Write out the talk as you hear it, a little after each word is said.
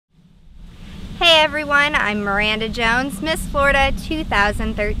Hey everyone, I'm Myrrhanda Jones, Miss Florida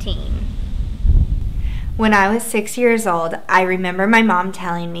 2013. When I was 6 years old, I remember my mom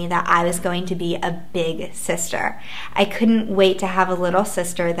telling me that I was going to be a big sister. I couldn't wait to have a little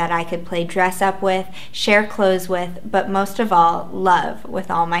sister that I could play dress up with, share clothes with, but most of all, love with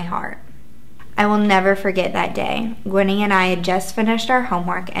all my heart. I will never forget that day. Gwenny and I had just finished our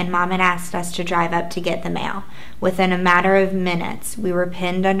homework and Mom had asked us to drive up to get the mail. Within a matter of minutes, we were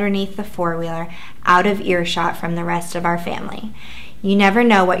pinned underneath the four-wheeler, out of earshot from the rest of our family. You never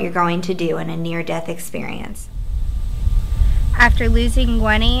know what you're going to do in a near-death experience. After losing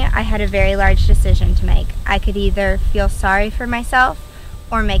Gwenny, I had a very large decision to make. I could either feel sorry for myself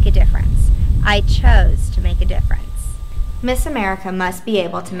or make a difference. I chose to make a difference. Miss America must be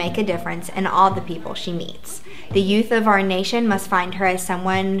able to make a difference in all the people she meets. The youth of our nation must find her as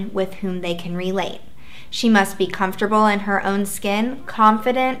someone with whom they can relate. She must be comfortable in her own skin,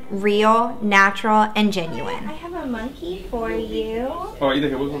 confident, real, natural, and genuine. I have a monkey for you. Oh, ahí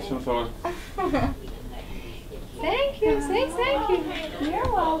dejé vos hacer un favor. Thank you, thank you.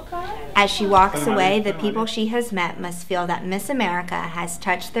 You're welcome. As she walks away, the people she has met must feel that Miss America has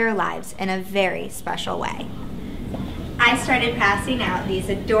touched their lives in a very special way. I started passing out these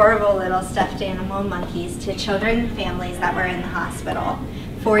adorable little stuffed animal monkeys to children and families that were in the hospital.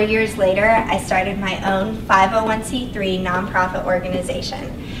 4 years later, I started my own 501c3 nonprofit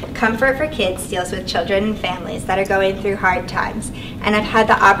organization. Comfort for Kids deals with children and families that are going through hard times, and I've had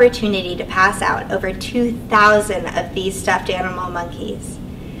the opportunity to pass out over 2,000 of these stuffed animal monkeys.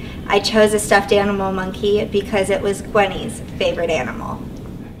 I chose a stuffed animal monkey because it was Gwenny's favorite animal.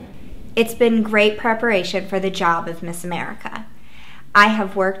 It's been great preparation for the job of Miss America. I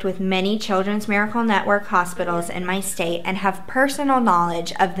have worked with many Children's Miracle Network hospitals in my state and have personal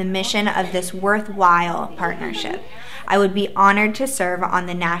knowledge of the mission of this worthwhile partnership. I would be honored to serve on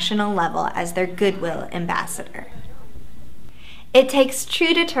the national level as their Goodwill Ambassador. It takes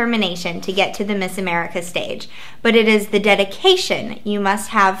true determination to get to the Miss America stage, but it is the dedication you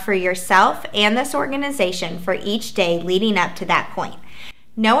must have for yourself and this organization for each day leading up to that point.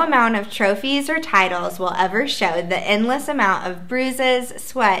 No amount of trophies or titles will ever show the endless amount of bruises,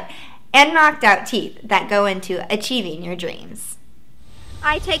 sweat, and knocked out teeth that go into achieving your dreams.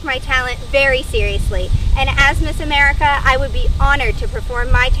 I take my talent very seriously, and as Miss America, I would be honored to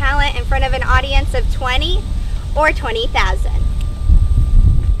perform my talent in front of an audience of 20 or 20,000.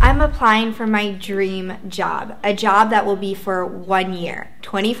 I'm applying for my dream job, a job that will be for 1 year,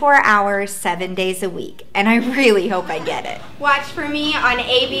 24 hours, 7 days a week, and I really hope I get it. Watch for me on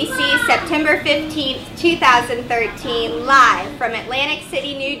ABC September 15th, 2013, live from Atlantic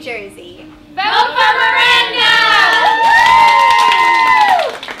City, New Jersey. Vote for Myrrhanda!